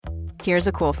Here's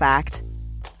a cool fact.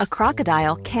 A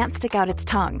crocodile can't stick out its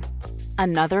tongue.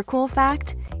 Another cool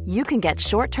fact, you can get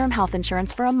short-term health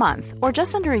insurance for a month or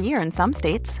just under a year in some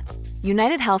states.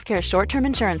 United Healthcare short-term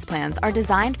insurance plans are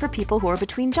designed for people who are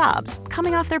between jobs,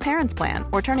 coming off their parents' plan,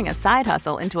 or turning a side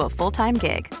hustle into a full-time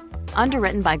gig.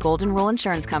 Underwritten by Golden Rule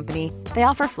Insurance Company, they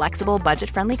offer flexible,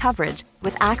 budget-friendly coverage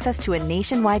with access to a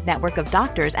nationwide network of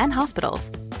doctors and hospitals.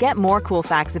 Get more cool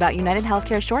facts about United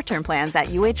Healthcare short-term plans at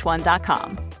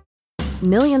uh1.com.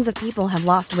 Millions of people have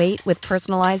lost weight with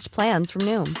personalized plans from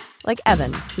Noom. Like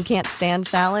Evan, who can't stand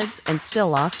salads and still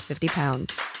lost 50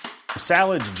 pounds.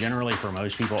 Salads generally for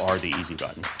most people are the easy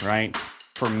button, right?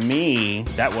 For me,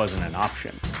 that wasn't an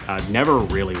option. I never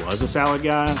really was a salad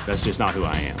guy. That's just not who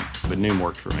I am. But Noom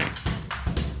worked for me.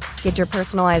 Get your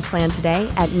personalized plan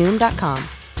today at Noom.com.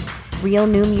 Real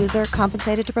Noom user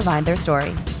compensated to provide their story.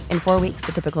 In 4 weeks,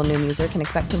 the typical Noom user can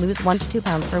expect to lose 1 to 2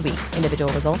 pounds per week.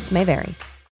 Individual results may vary.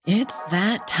 It's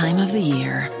that time of the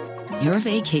year. Your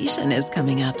vacation is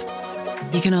coming up.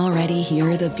 You can already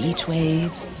hear the beach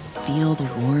waves, feel the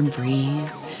warm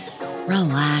breeze,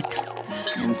 relax,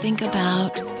 and think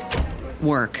about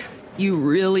work. You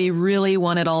really, really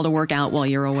want it all to work out while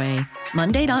you're away.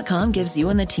 Monday.com gives you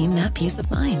and the team that peace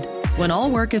of mind. When all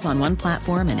work is on one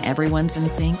platform and everyone's in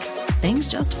sync, things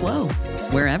just flow.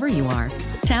 Wherever you are,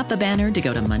 tap the banner to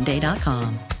go to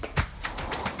Monday.com.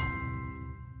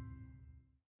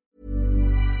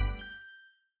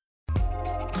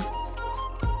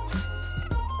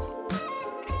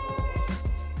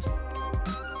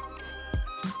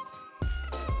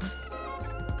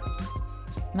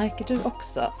 Märker du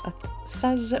också att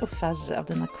färre och färre av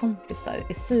dina kompisar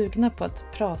är sugna på att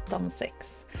prata om sex?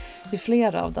 Det är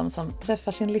flera av dem som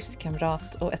träffar sin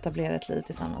livskamrat och etablerar ett liv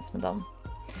tillsammans med dem.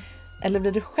 Eller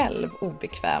blir du själv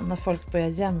obekväm när folk börjar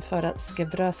jämföra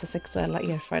skabrösa sexuella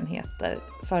erfarenheter,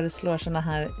 föreslår såna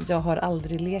här jag har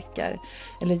aldrig lekar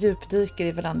eller djupdyker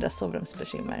i varandras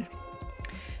sovrumsbekymmer?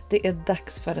 Det är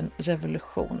dags för en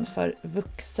revolution, för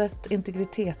vuxet,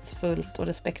 integritetsfullt och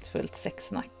respektfullt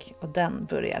sexsnack. Och den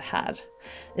börjar här.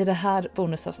 I det här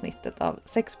bonusavsnittet av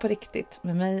Sex på riktigt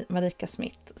med mig, Marika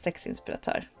Smith,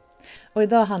 sexinspiratör. Och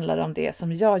idag handlar det om det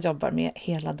som jag jobbar med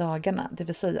hela dagarna, det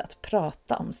vill säga att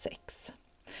prata om sex.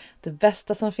 Det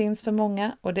bästa som finns för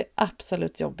många och det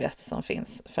absolut jobbigaste som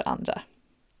finns för andra.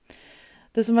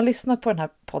 Du som har lyssnat på den här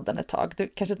podden ett tag, du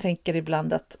kanske tänker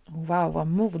ibland att wow, vad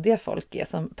modiga folk är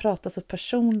som pratar så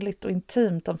personligt och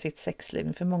intimt om sitt sexliv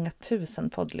inför många tusen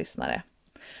poddlyssnare.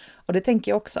 Och det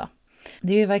tänker jag också.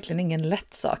 Det är ju verkligen ingen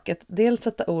lätt sak att dels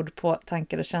sätta ord på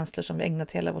tankar och känslor som vi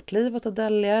ägnat hela vårt liv åt att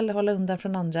dölja eller hålla undan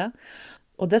från andra.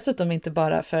 Och dessutom inte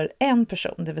bara för en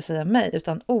person, det vill säga mig,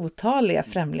 utan otaliga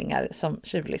främlingar som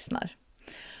tjuvlyssnar.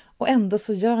 Och ändå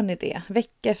så gör ni det,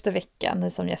 vecka efter vecka,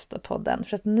 ni som gästar podden,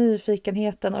 för att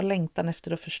nyfikenheten och längtan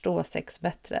efter att förstå sex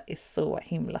bättre är så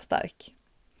himla stark.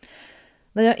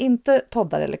 När jag inte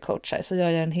poddar eller coachar så gör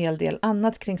jag en hel del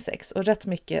annat kring sex och rätt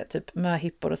mycket typ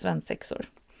möhippor och svensexor.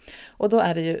 Och då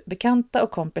är det ju bekanta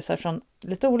och kompisar från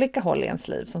lite olika håll i ens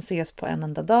liv som ses på en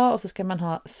enda dag och så ska man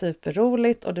ha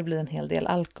superroligt och det blir en hel del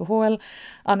alkohol.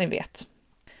 Ja, ni vet.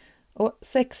 Och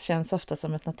sex känns ofta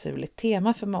som ett naturligt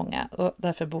tema för många och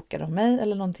därför bokar de mig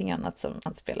eller någonting annat som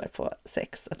anspelar på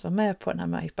sex att vara med på den här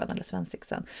möhippan eller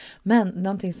svensexan. Men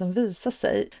någonting som visar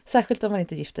sig, särskilt om man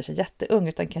inte gifter sig jätteung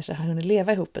utan kanske har hunnit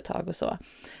leva ihop ett tag och så,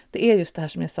 det är just det här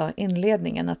som jag sa i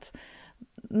inledningen, att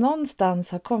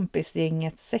någonstans har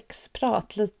kompisgängets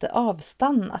sexprat lite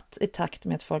avstannat i takt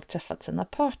med att folk träffat sina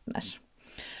partners.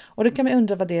 Och då kan man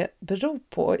undra vad det beror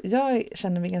på. Jag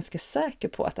känner mig ganska säker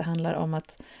på att det handlar om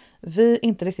att vi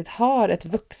inte riktigt har ett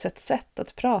vuxet sätt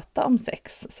att prata om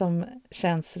sex som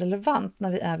känns relevant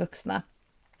när vi är vuxna.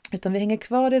 Utan vi hänger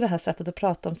kvar i det här sättet att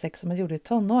prata om sex som man gjorde i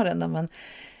tonåren när man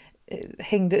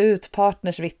hängde ut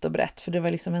partners vitt och brett, för det var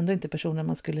liksom ändå inte personer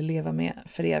man skulle leva med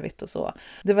för evigt och så.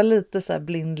 Det var lite så här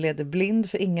blind leder blind,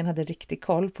 för ingen hade riktigt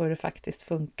koll på hur det faktiskt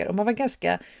funkar. Och man var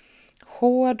ganska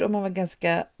hård och man var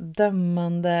ganska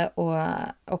dömande och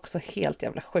också helt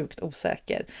jävla sjukt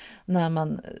osäker när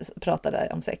man pratade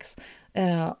om sex.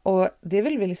 Och det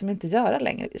vill vi liksom inte göra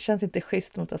längre. Det känns inte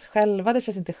schysst mot oss själva, det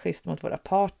känns inte schysst mot våra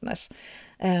partners.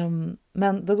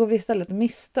 Men då går vi istället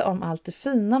miste om allt det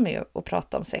fina med att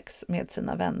prata om sex med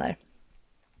sina vänner.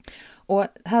 Och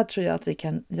här tror jag att vi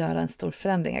kan göra en stor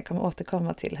förändring. Jag kommer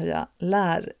återkomma till hur jag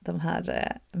lär de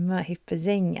här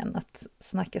möhippegängen att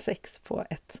snacka sex på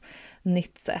ett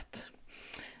nytt sätt.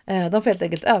 De får helt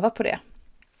enkelt öva på det.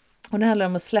 Och det handlar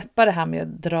om att släppa det här med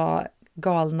att dra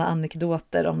galna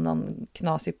anekdoter om någon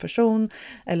knasig person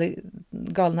eller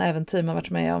galna äventyr man varit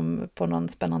med om på någon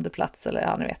spännande plats eller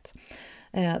ja, ni vet.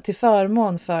 Till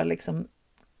förmån för liksom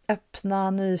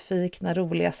öppna, nyfikna,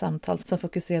 roliga samtal som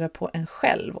fokuserar på en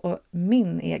själv och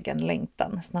min egen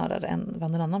längtan snarare än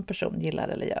vad någon annan person gillar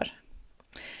eller gör.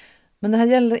 Men det här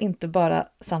gäller inte bara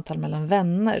samtal mellan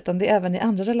vänner, utan det är även i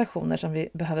andra relationer som vi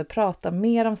behöver prata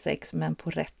mer om sex, men på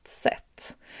rätt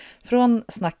sätt. Från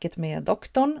snacket med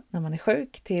doktorn när man är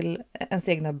sjuk, till ens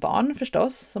egna barn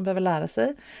förstås som behöver lära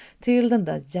sig, till den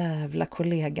där jävla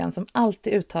kollegan som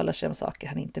alltid uttalar sig om saker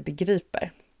han inte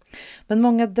begriper. Men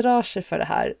många drar sig för det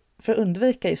här för att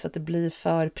undvika just att det blir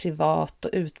för privat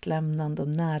och utlämnande och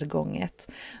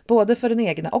närgånget, både för den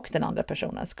egna och den andra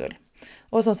personens skull.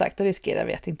 Och som sagt, då riskerar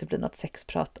vi att det inte blir något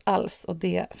sexprat alls, och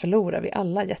det förlorar vi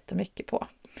alla jättemycket på.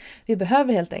 Vi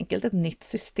behöver helt enkelt ett nytt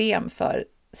system för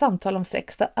samtal om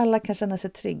sex där alla kan känna sig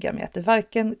trygga med att det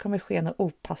varken kommer ske något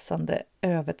opassande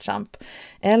övertramp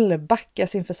eller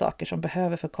backas inför saker som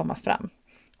behöver få komma fram.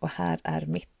 Och här är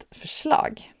mitt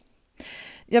förslag.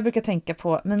 Jag brukar tänka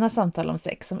på mina samtal om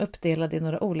sex som uppdelade i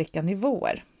några olika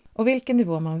nivåer. Och vilken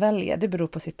nivå man väljer, det beror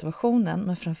på situationen,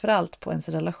 men framförallt på ens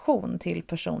relation till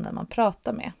personen man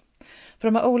pratar med. För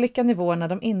de här olika nivåerna,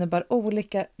 de innebär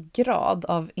olika grad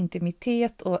av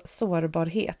intimitet och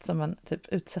sårbarhet som man typ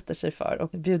utsätter sig för och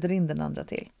bjuder in den andra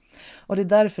till. Och det är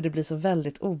därför det blir så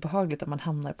väldigt obehagligt om man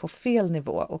hamnar på fel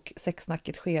nivå och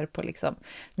sexsnacket sker på liksom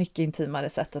mycket intimare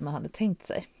sätt än man hade tänkt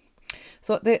sig.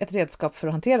 Så det är ett redskap för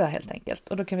att hantera helt enkelt.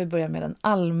 Och då kan vi börja med den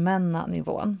allmänna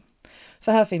nivån.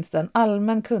 För här finns det en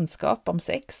allmän kunskap om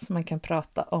sex. Man kan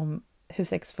prata om hur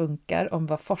sex funkar, om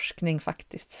vad forskning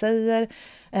faktiskt säger,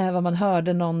 vad man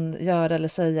hörde någon göra eller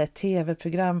säga i ett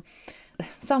tv-program.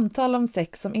 Samtal om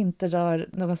sex som inte rör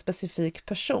någon specifik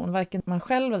person, varken man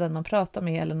själv eller den man pratar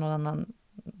med eller någon annan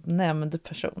nämnd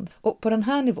person. Och på den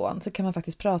här nivån så kan man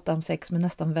faktiskt prata om sex med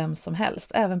nästan vem som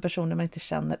helst, även personer man inte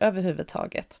känner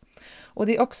överhuvudtaget. Och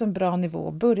det är också en bra nivå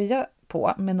att börja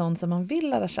på med någon som man vill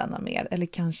lära känna mer eller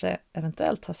kanske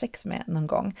eventuellt ha sex med någon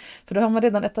gång. För då har man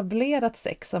redan etablerat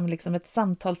sex som liksom ett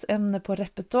samtalsämne på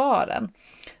repertoaren.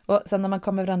 Och sen när man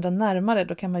kommer varandra närmare,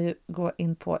 då kan man ju gå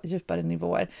in på djupare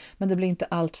nivåer. Men det blir inte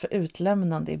allt för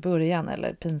utlämnande i början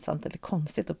eller pinsamt eller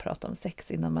konstigt att prata om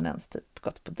sex innan man ens typ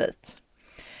gått på dejt.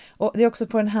 Och det är också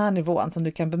på den här nivån som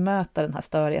du kan bemöta den här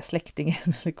störiga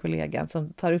släktingen eller kollegan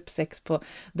som tar upp sex på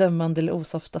dömande eller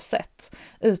osofta sätt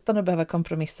utan att behöva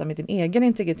kompromissa med din egen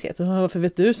integritet. Varför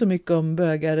vet du så mycket om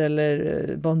bögar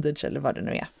eller bondage eller vad det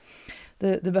nu är?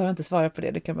 Du behöver inte svara på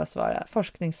det, du kan bara svara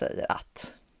forskning säger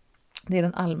att. Det är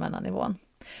den allmänna nivån.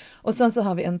 Och sen så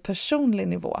har vi en personlig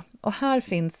nivå. Och här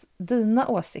finns dina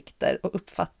åsikter och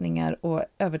uppfattningar och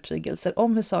övertygelser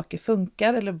om hur saker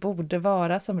funkar eller borde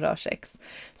vara som rör sex.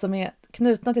 Som är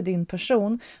knutna till din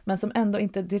person men som ändå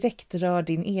inte direkt rör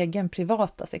din egen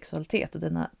privata sexualitet och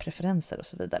dina preferenser och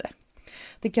så vidare.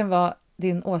 Det kan vara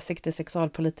din åsikt i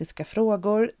sexualpolitiska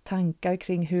frågor, tankar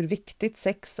kring hur viktigt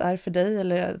sex är för dig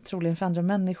eller troligen för andra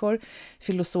människor,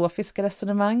 filosofiska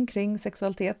resonemang kring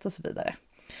sexualitet och så vidare.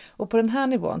 Och på den här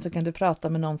nivån så kan du prata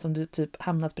med någon som du typ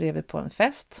hamnat bredvid på en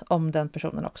fest, om den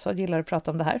personen också gillar att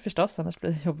prata om det här förstås, annars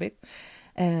blir det jobbigt.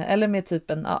 Eller med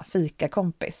typ en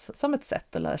fika-kompis som ett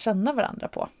sätt att lära känna varandra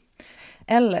på.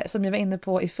 Eller som jag var inne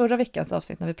på i förra veckans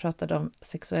avsnitt när vi pratade om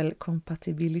sexuell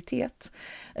kompatibilitet.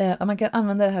 Man kan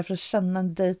använda det här för att känna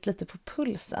en dejt lite på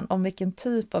pulsen. Om vilken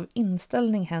typ av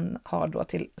inställning hen har då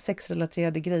till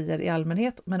sexrelaterade grejer i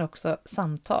allmänhet. Men också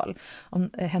samtal. Om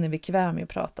hen är bekväm med att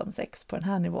prata om sex på den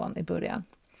här nivån i början.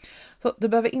 Så du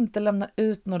behöver inte lämna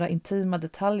ut några intima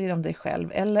detaljer om dig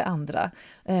själv eller andra.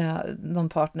 Någon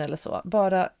partner eller så.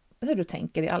 Bara hur du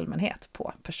tänker i allmänhet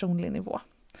på personlig nivå.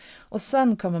 Och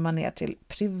sen kommer man ner till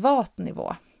privat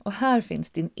nivå. Och här finns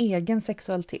din egen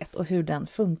sexualitet och hur den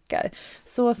funkar.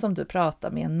 Så som du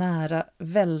pratar med en nära,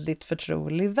 väldigt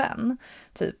förtrolig vän.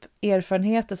 Typ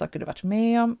erfarenheter, saker du varit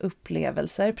med om,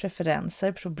 upplevelser,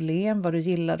 preferenser, problem, vad du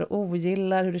gillar och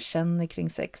ogillar, hur du känner kring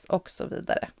sex och så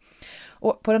vidare.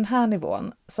 Och på den här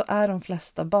nivån så är de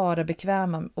flesta bara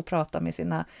bekväma att prata med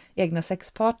sina egna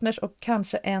sexpartners och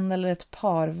kanske en eller ett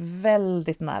par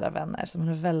väldigt nära vänner som man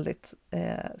har väldigt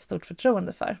stort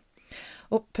förtroende för.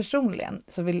 Och personligen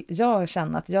så vill jag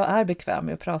känna att jag är bekväm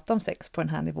med att prata om sex på den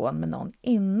här nivån med någon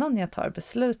innan jag tar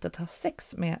beslutet att ha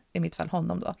sex med, i mitt fall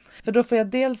honom då. För då får jag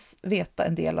dels veta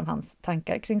en del om hans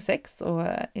tankar kring sex och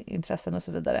intressen och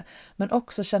så vidare. Men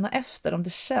också känna efter om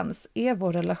det känns, är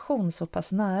vår relation så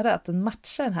pass nära att den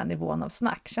matchar den här nivån av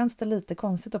snack. Känns det lite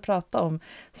konstigt att prata om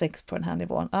sex på den här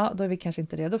nivån? Ja, då är vi kanske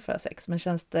inte redo för sex. Men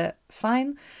känns det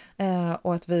fine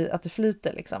och att det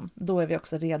flyter liksom, då är vi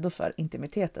också redo för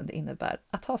intimiteten det innebär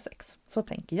att ha sex. Så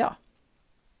tänker jag.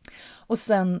 Och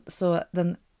sen så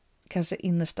den kanske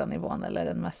innersta nivån eller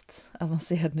den mest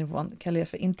avancerade nivån, kallar jag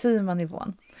för intima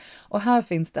nivån. Och här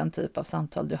finns den typ av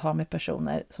samtal du har med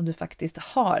personer som du faktiskt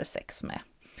har sex med.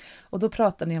 Och då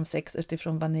pratar ni om sex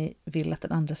utifrån vad ni vill att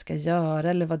den andra ska göra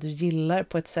eller vad du gillar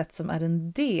på ett sätt som är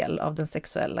en del av den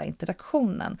sexuella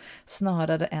interaktionen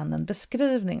snarare än en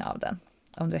beskrivning av den,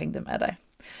 om du hängde med där.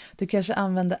 Du kanske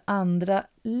använder andra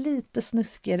lite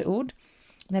snuskigare ord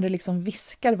när du liksom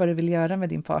viskar vad du vill göra med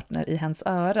din partner i hens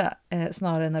öra,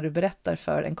 snarare när du berättar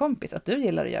för en kompis att du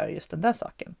gillar att göra just den där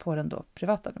saken på den då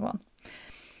privata nivån.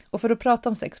 Och för att prata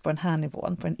om sex på den här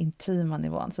nivån, på den intima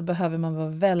nivån, så behöver man vara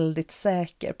väldigt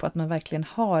säker på att man verkligen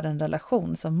har en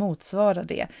relation som motsvarar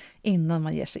det innan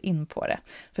man ger sig in på det.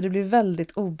 För det blir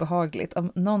väldigt obehagligt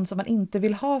om någon som man inte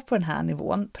vill ha på den här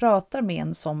nivån pratar med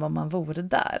en som om man vore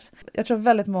där. Jag tror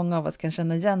väldigt många av oss kan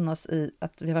känna igen oss i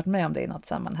att vi har varit med om det i något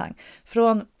sammanhang.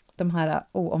 Från de här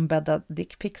oombedda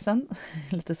dickpixen,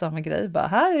 lite samma grej, bara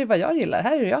här är vad jag gillar,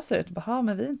 här är hur jag ser ut, bara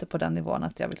men vi är inte på den nivån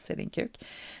att jag vill se din kuk,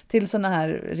 till såna här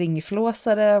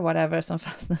ringflåsare, whatever, som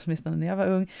fastnade när jag var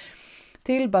ung,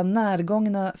 till bara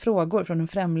närgångna frågor från en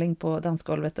främling på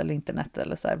dansgolvet eller internet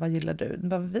eller så här, vad gillar du?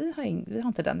 Bara, vi har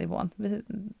inte den nivån,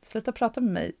 sluta prata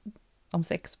med mig om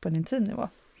sex på en intim nivå,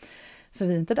 för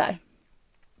vi är inte där.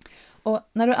 Och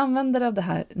när du använder av det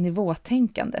här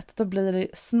nivåtänkandet, då blir det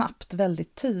snabbt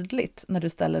väldigt tydligt när du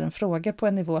ställer en fråga på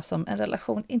en nivå som en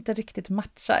relation inte riktigt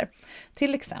matchar.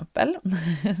 Till exempel,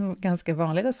 ganska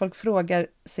vanligt att folk frågar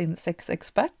sin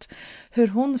sexexpert hur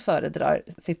hon föredrar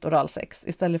sitt oralsex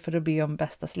istället för att be om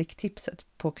bästa slicktipset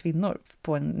på kvinnor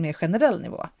på en mer generell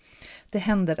nivå. Det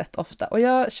händer rätt ofta och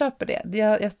jag köper det.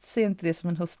 Jag ser inte det som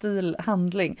en hostil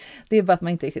handling. Det är bara att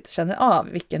man inte riktigt känner av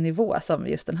vilken nivå som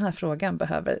just den här frågan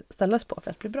behöver ställas på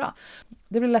för att bli bra.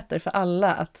 Det blir lättare för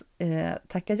alla att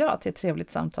tacka ja till ett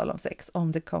trevligt samtal om sex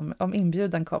om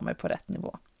inbjudan kommer på rätt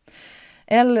nivå.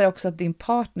 Eller också att din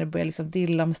partner börjar liksom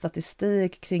dilla med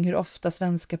statistik kring hur ofta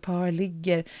svenska par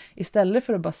ligger istället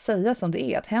för att bara säga som det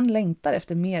är, att hen längtar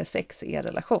efter mer sex i er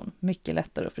relation. Mycket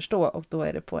lättare att förstå och då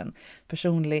är det på en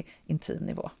personlig, intim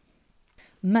nivå.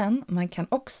 Men man kan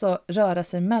också röra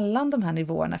sig mellan de här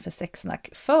nivåerna för sexsnack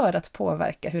för att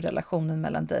påverka hur relationen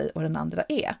mellan dig och den andra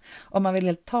är. Om man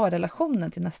vill ta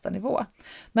relationen till nästa nivå.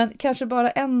 Men kanske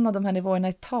bara en av de här nivåerna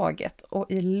i taget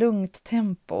och i lugnt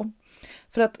tempo.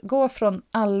 För att gå från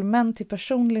allmän till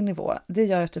personlig nivå, det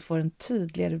gör att du får en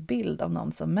tydligare bild av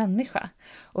någon som människa.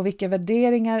 Och vilka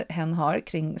värderingar hen har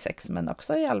kring sex, men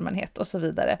också i allmänhet och så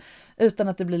vidare. Utan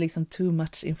att det blir liksom too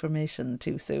much information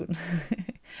too soon.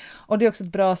 Och det är också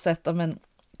ett bra sätt om en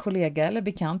kollega eller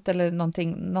bekant eller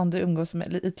någon du umgås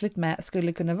med ytligt med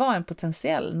skulle kunna vara en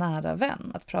potentiell nära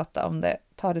vän. Att prata om det,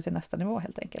 ta det till nästa nivå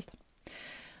helt enkelt.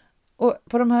 Och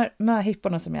på de här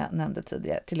möhipporna som jag nämnde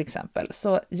tidigare till exempel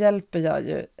så hjälper jag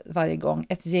ju varje gång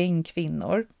ett gäng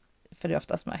kvinnor, för det är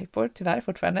oftast möhippor tyvärr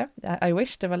fortfarande, I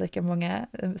wish det var lika många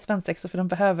svensexor för de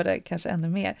behöver det kanske ännu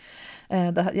mer,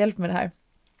 hjälp med det här.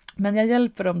 Men jag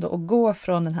hjälper dem då att gå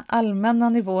från den här allmänna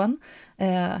nivån,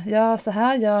 ja så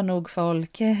här gör nog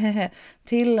folk,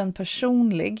 till en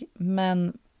personlig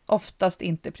men oftast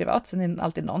inte privat, sen är det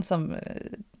alltid någon som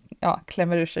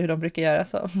klämmer ur sig hur de brukar göra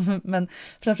så. Men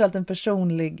framförallt en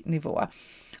personlig nivå.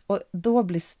 Och då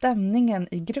blir stämningen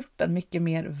i gruppen mycket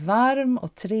mer varm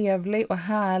och trevlig och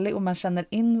härlig och man känner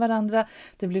in varandra.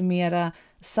 Det blir mera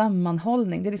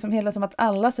sammanhållning. Det är liksom hela som att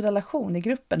allas relation i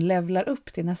gruppen levlar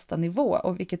upp till nästa nivå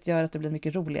och vilket gör att det blir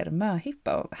mycket roligare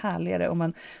möhippa och härligare och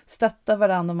man stöttar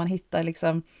varandra och man hittar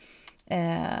liksom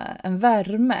en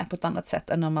värme på ett annat sätt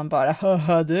än om man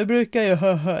bara du brukar ju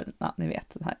ni vet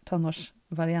den här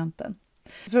tonårsvarianten.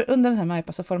 För under den här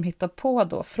möhippan så får de hitta på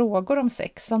då frågor om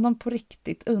sex som de på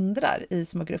riktigt undrar i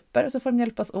små grupper och så får de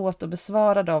hjälpas åt och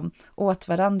besvara dem åt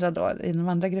varandra då i de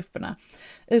andra grupperna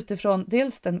utifrån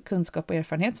dels den kunskap och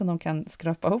erfarenhet som de kan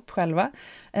skrapa ihop själva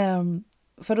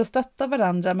för att stötta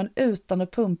varandra men utan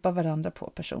att pumpa varandra på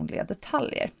personliga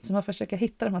detaljer. Så man försöker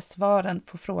hitta de här svaren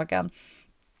på frågan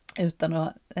utan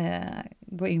att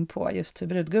gå in på just hur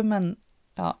brudgummen,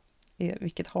 i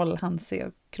vilket håll han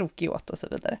ser krokig åt och så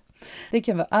vidare. Det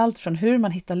kan vara allt från hur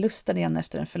man hittar lusten igen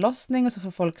efter en förlossning och så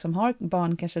får folk som har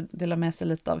barn kanske dela med sig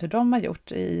lite av hur de har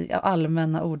gjort i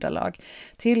allmänna ordalag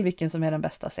till vilken som är den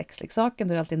bästa sexleksaken.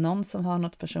 Det är alltid någon som har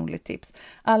något personligt tips.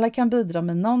 Alla kan bidra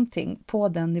med någonting på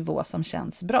den nivå som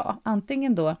känns bra.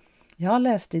 Antingen då, jag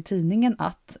läste i tidningen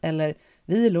att, eller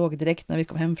vi låg direkt när vi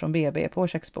kom hem från BB på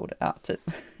köksbordet. Ja, typ.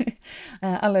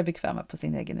 Alla är bekväma på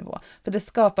sin egen nivå. För det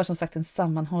skapar som sagt en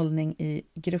sammanhållning i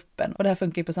gruppen. Och det här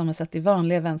funkar ju på samma sätt i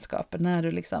vanliga vänskaper. När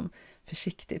du liksom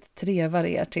försiktigt trevar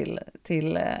er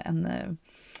till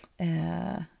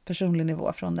personlig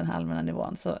nivå från den här allmänna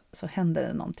nivån så händer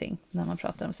det någonting när man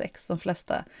pratar om sex. De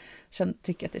flesta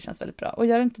tycker att det känns väldigt bra. Och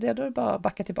gör inte det, då är det bara att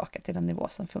backa tillbaka till den nivå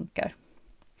som funkar.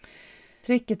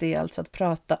 Tricket är alltså att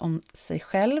prata om sig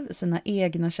själv, sina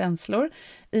egna känslor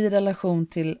i relation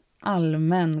till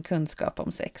allmän kunskap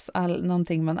om sex.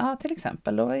 Någonting man till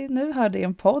exempel då, nu hörde i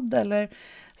en podd eller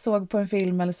såg på en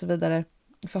film eller så vidare.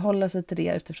 Förhålla sig till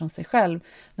det utifrån sig själv,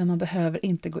 men man behöver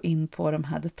inte gå in på de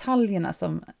här detaljerna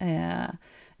som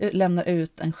lämnar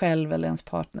ut en själv eller ens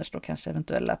partners då kanske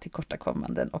eventuella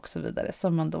tillkortakommanden och så vidare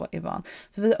som man då är van.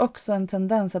 För vi har också en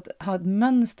tendens att ha ett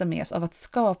mönster med oss av att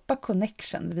skapa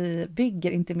connection. Vi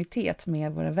bygger intimitet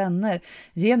med våra vänner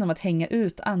genom att hänga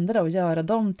ut andra och göra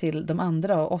dem till de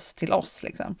andra och oss till oss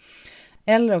liksom.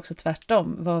 Eller också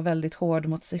tvärtom, vara väldigt hård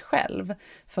mot sig själv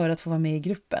för att få vara med i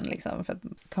gruppen. Liksom. För att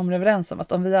komma överens om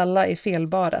att om vi alla är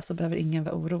felbara så behöver ingen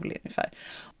vara orolig ungefär.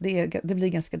 Det blir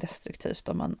ganska destruktivt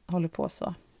om man håller på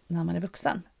så när man är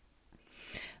vuxen.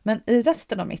 Men i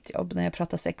resten av mitt jobb, när jag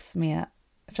pratar sex med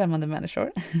främmande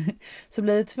människor, så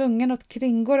blir jag tvungen att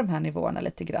kringgå de här nivåerna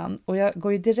lite grann. Och jag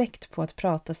går ju direkt på att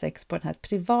prata sex på den här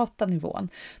privata nivån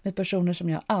med personer som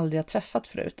jag aldrig har träffat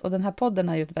förut. Och den här podden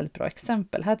är ju ett väldigt bra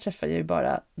exempel. Här träffar jag ju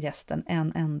bara gästen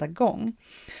en enda gång.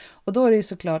 Och då är det ju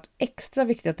såklart extra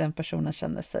viktigt att den personen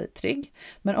känner sig trygg,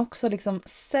 men också liksom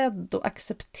sedd och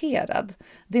accepterad.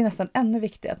 Det är nästan ännu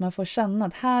viktigare att man får känna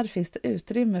att här finns det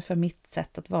utrymme för mitt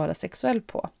sätt att vara sexuell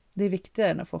på. Det är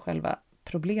viktigare än att få själva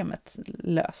problemet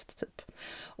löst typ.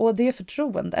 Och det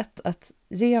förtroendet att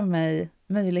ge mig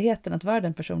möjligheten att vara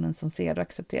den personen som ser och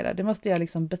accepterar, det måste jag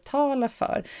liksom betala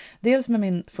för. Dels med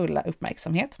min fulla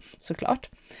uppmärksamhet såklart,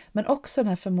 men också den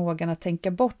här förmågan att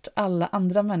tänka bort alla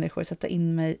andra människor och sätta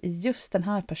in mig i just den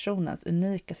här personens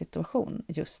unika situation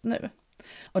just nu.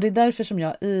 Och det är därför som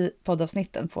jag i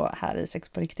poddavsnitten på här i Sex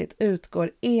på riktigt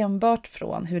utgår enbart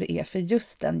från hur det är för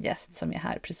just den gäst som är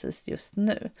här precis just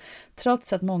nu.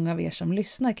 Trots att många av er som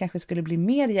lyssnar kanske skulle bli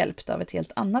mer hjälpta av ett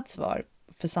helt annat svar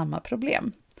för samma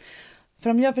problem. För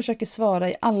om jag försöker svara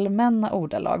i allmänna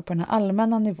ordalag på den här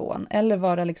allmänna nivån eller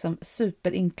vara liksom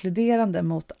superinkluderande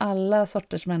mot alla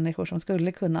sorters människor som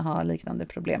skulle kunna ha liknande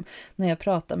problem när jag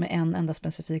pratar med en enda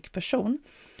specifik person,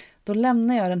 då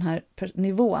lämnar jag den här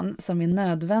nivån som är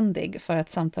nödvändig för att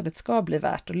samtalet ska bli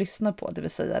värt att lyssna på, det vill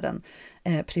säga den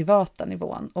privata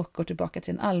nivån, och går tillbaka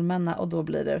till den allmänna, och då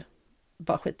blir det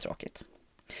bara skittråkigt.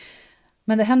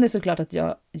 Men det händer såklart att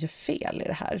jag gör fel i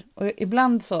det här. Och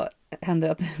ibland så händer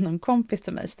det att någon kompis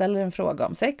till mig ställer en fråga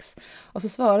om sex och så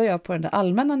svarar jag på den där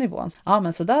allmänna nivån. Ja,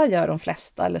 men så där gör de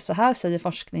flesta, eller så här säger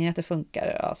forskningen att det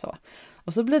funkar. Ja, så.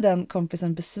 Och så blir den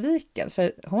kompisen besviken,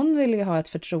 för hon vill ju ha ett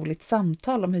förtroligt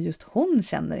samtal om hur just hon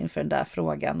känner inför den där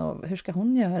frågan och hur ska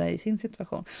hon göra i sin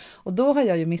situation. Och då har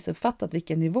jag ju missuppfattat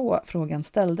vilken nivå frågan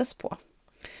ställdes på.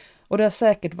 Och det har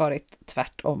säkert varit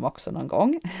tvärtom också någon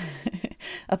gång.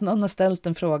 Att någon har ställt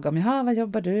en fråga om, ja, vad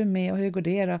jobbar du med och hur går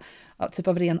det då? Ja, typ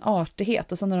av ren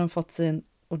artighet. Och sen har de fått sin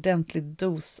ordentlig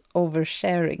dos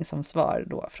oversharing som svar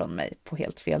då från mig på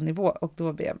helt fel nivå. Och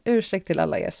då ber jag om ursäkt till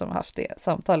alla er som har haft det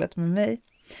samtalet med mig.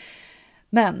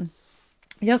 Men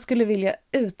jag skulle vilja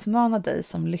utmana dig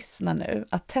som lyssnar nu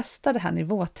att testa det här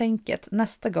nivåtänket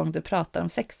nästa gång du pratar om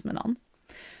sex med någon.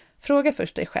 Fråga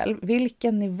först dig själv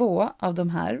vilken nivå av de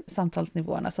här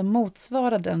samtalsnivåerna som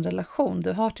motsvarar den relation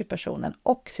du har till personen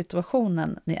och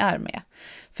situationen ni är med.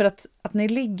 För att ni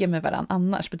ligger med varandra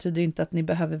annars betyder inte att ni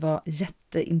behöver vara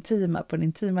jätteintima på den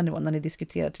intima nivån när ni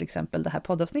diskuterar till exempel det här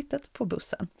poddavsnittet på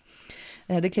bussen.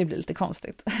 Det kan ju bli lite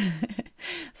konstigt.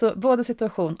 Så både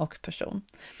situation och person.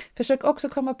 Försök också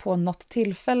komma på något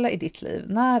tillfälle i ditt liv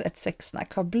när ett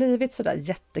sexsnack har blivit sådär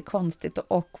jättekonstigt och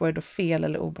awkward och fel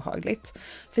eller obehagligt.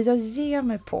 För jag ger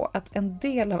mig på att en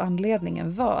del av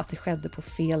anledningen var att det skedde på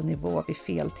fel nivå vid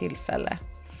fel tillfälle.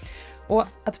 Och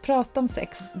att prata om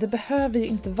sex, det behöver ju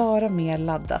inte vara mer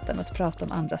laddat än att prata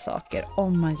om andra saker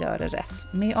om man gör det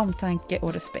rätt. Med omtanke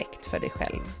och respekt för dig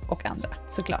själv och andra,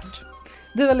 såklart.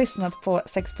 Du har lyssnat på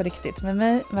Sex på riktigt med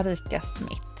mig, Marika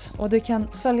Smith. Och du kan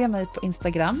följa mig på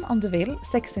Instagram om du vill.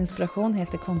 Sexinspiration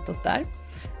heter kontot där.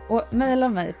 Och mejla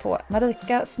mig på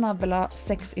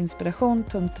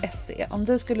marika@sexinspiration.se om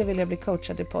du skulle vilja bli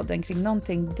coachad i podden kring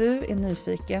någonting du är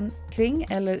nyfiken kring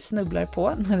eller snubblar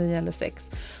på när det gäller sex.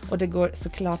 Och det går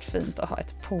såklart fint att ha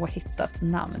ett påhittat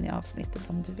namn i avsnittet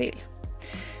om du vill.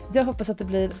 Jag hoppas att det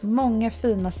blir många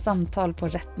fina samtal på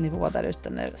rätt nivå där ute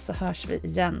nu, så hörs vi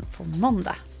igen på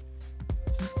måndag.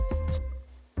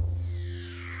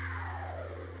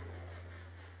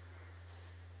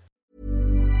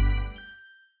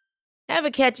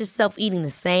 Ever catch yourself eating the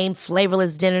same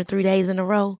flavorless dinner 3 days in a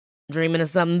row? Dreaming of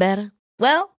something better?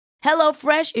 Well,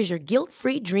 HelloFresh is your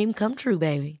guilt-free dream come true,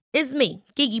 baby. It's me,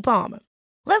 Keke Palmer.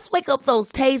 Let's wake up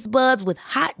those taste buds with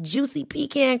hot, juicy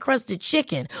pecan-crusted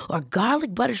chicken or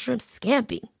garlic butter shrimp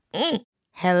scampi.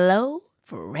 Hello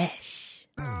Fresh.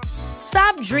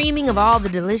 Stop dreaming of all the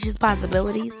delicious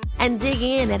possibilities and dig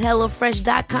in at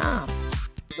HelloFresh.com.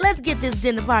 Let's get this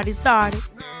dinner party started.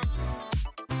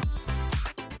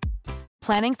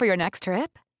 Planning for your next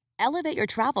trip? Elevate your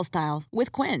travel style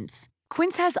with Quince.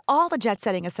 Quince has all the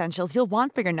jet-setting essentials you'll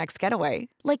want for your next getaway,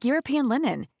 like European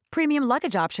linen, premium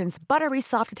luggage options, buttery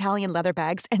soft Italian leather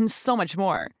bags, and so much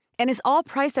more. And is all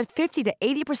priced at 50 to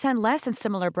 80% less than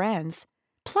similar brands.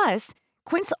 Plus,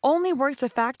 Quince only works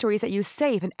with factories that use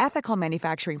safe and ethical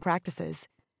manufacturing practices.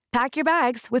 Pack your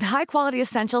bags with high-quality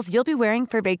essentials you'll be wearing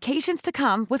for vacations to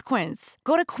come with Quince.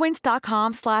 Go to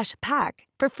quince.com/pack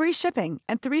for free shipping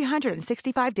and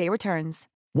 365-day returns.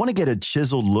 Want to get a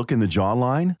chiseled look in the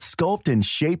jawline? Sculpt and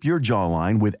shape your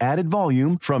jawline with added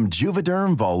volume from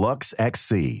Juvederm Volux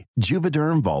XC.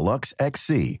 Juvederm Volux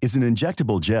XC is an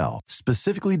injectable gel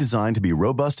specifically designed to be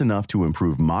robust enough to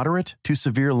improve moderate to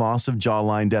severe loss of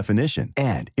jawline definition.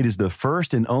 And it is the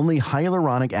first and only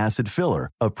hyaluronic acid filler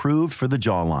approved for the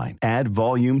jawline. Add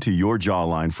volume to your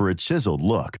jawline for a chiseled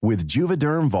look with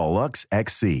Juvederm Volux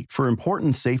XC. For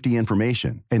important safety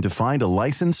information and to find a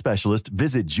licensed specialist,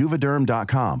 visit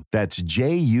Juvederm.com. That's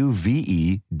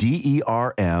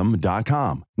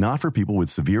Juvederm.com. Not for people with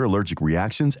severe allergic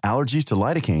reactions, allergies to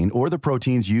lidocaine, or the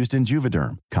proteins used in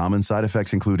Juvederm. Common side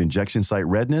effects include injection site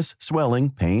redness, swelling,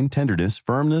 pain, tenderness,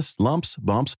 firmness, lumps,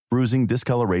 bumps, bruising,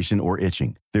 discoloration, or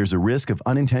itching. There's a risk of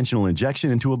unintentional injection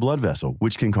into a blood vessel,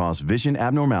 which can cause vision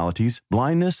abnormalities,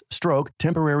 blindness, stroke,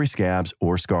 temporary scabs,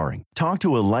 or scarring. Talk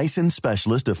to a licensed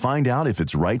specialist to find out if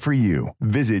it's right for you.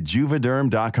 Visit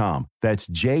Juvederm.com. That's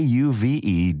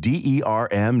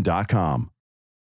Juvederm.com.